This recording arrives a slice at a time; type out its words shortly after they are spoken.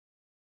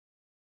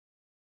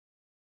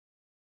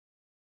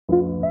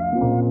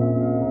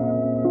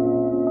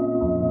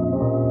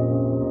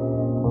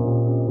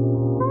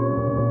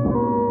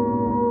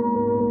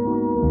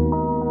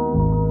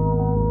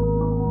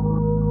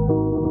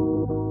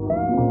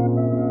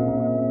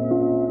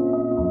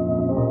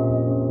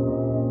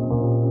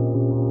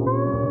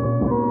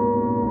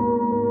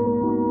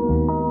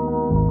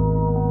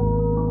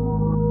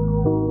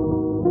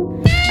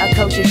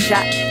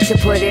try to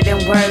put it in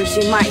words.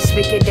 You might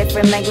speak a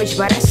different language,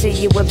 but I see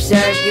you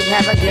observe. You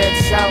have a good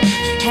soul,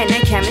 and the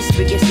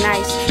chemistry is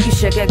nice. You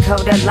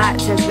sugarcoat a lot,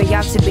 turns me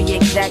off to be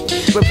exact.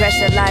 Repress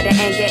a lot of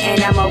anger,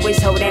 and I'm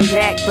always holding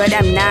back. But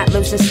I'm not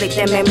losing sleep,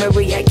 the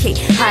memory I keep.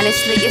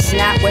 Honestly, it's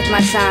not worth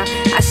my time,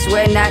 I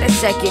swear not a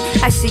second.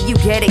 I see you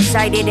get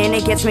excited, and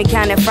it gets me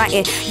kinda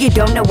frightened. You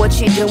don't know what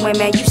you're doing,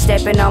 man, you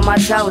stepping on my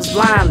toes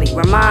blindly.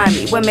 Remind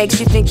me, what makes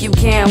you think you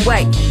can't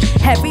wait?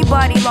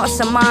 Everybody lost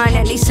a mind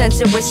and needs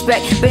sense of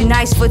respect. Been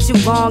nice for too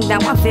long, now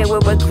I'm filled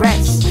with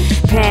regrets.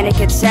 Panic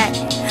attack,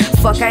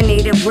 fuck, I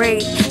need to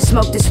breathe.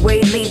 Smoke this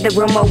weed, leave the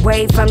room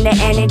away from the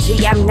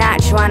energy I'm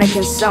not trying to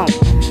consume.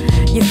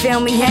 You feel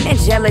me? And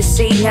the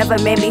jealousy never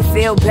made me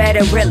feel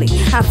better, really.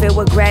 I feel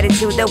with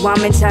gratitude, the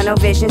woman tunnel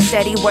vision,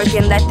 steady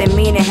working, let the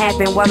meaning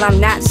happen while I'm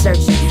not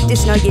searching.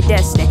 Just know you're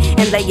destined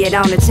and lay it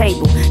on the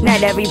table.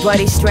 Not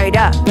everybody's straight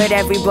up, but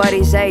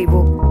everybody's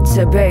able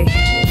to be.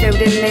 Feel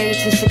the need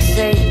to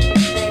succeed,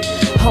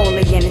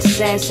 holy in a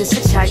sense, it's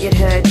a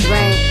childhood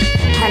dream.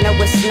 I know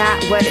it's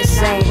not what it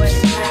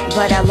seems,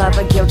 but I love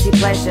a guilty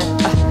pleasure,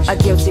 a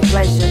guilty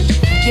pleasure.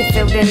 You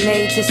feel the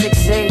need to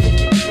succeed,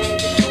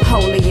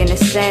 holy in a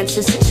sense,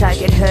 it's a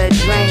childhood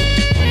dream.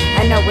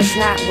 I know it's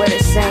not what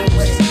it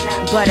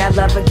seems, but I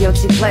love a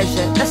guilty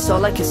pleasure, that's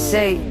all I can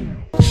see.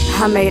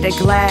 I made a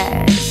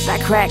glass, I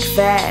crack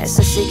fast,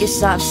 I see your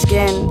soft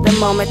skin. The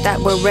moment that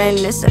we're in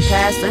is the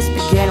past, let's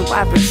begin,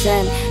 why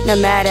pretend? No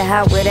matter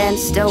how it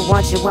ends, still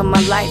want you in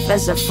my life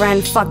as a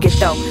friend. Fuck it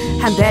though,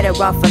 I'm better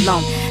off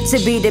alone. To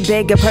be the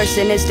bigger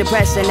person is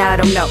depressing, I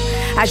don't know.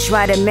 I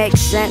try to make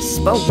sense,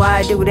 but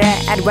why do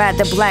that? I'd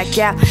rather black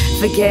out,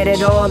 forget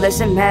it all as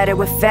a matter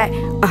of fact.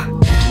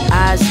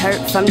 Eyes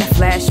hurt from the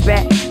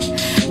flashback,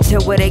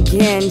 do it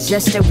again,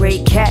 just to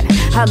recap.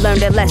 I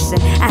learned a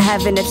lesson, I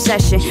have an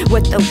obsession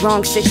with the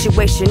wrong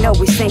situation,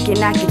 always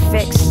thinking I can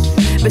fix.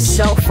 But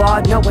so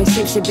far, no one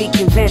seems to be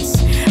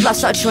convinced.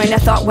 Lost our train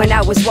of thought when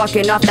I was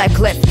walking off that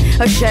cliff.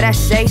 Or should I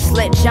say,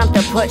 slip, jump,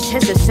 or push.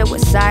 Here's a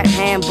suicide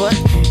handbook.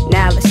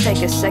 Now let's take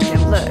a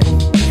second look.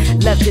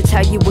 Love to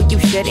tell you what you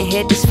shouldn't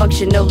hit,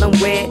 dysfunctional and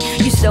weird.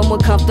 You so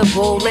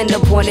uncomfortable and the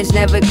point is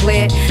never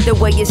clear. The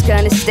way it's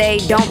gonna stay,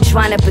 don't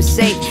try to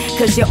perceive,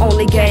 cause you're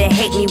only gonna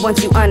hate me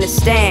once you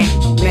understand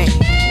me.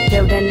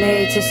 Feel the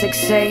need to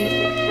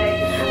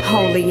succeed,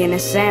 holy in a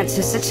sense,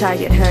 it's a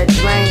childhood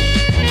dream.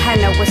 I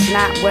know it's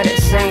not what it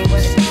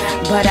seems,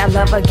 but I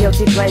love a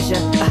guilty pleasure,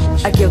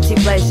 a guilty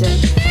pleasure.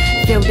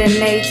 Feel the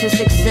need to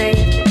succeed,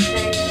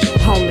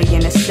 holy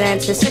in a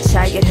sense, it's a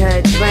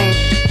childhood dream.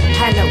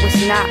 I know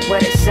it's not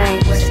what it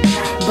seems,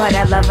 but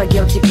I love a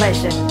guilty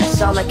pleasure,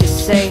 that's all I can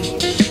say.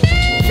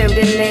 Feel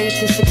the need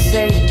to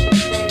succeed,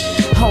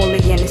 holy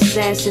in a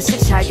sense, it's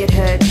a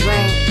childhood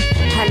dream.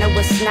 I know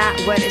it's not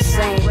what it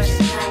seems,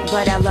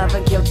 but I love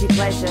a guilty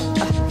pleasure,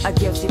 a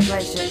guilty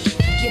pleasure.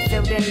 You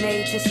feel the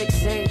need to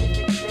succeed,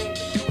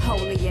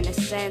 holy in a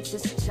sense,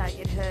 it's a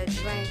childhood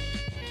dream.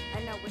 I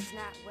know it's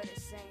not what it seems.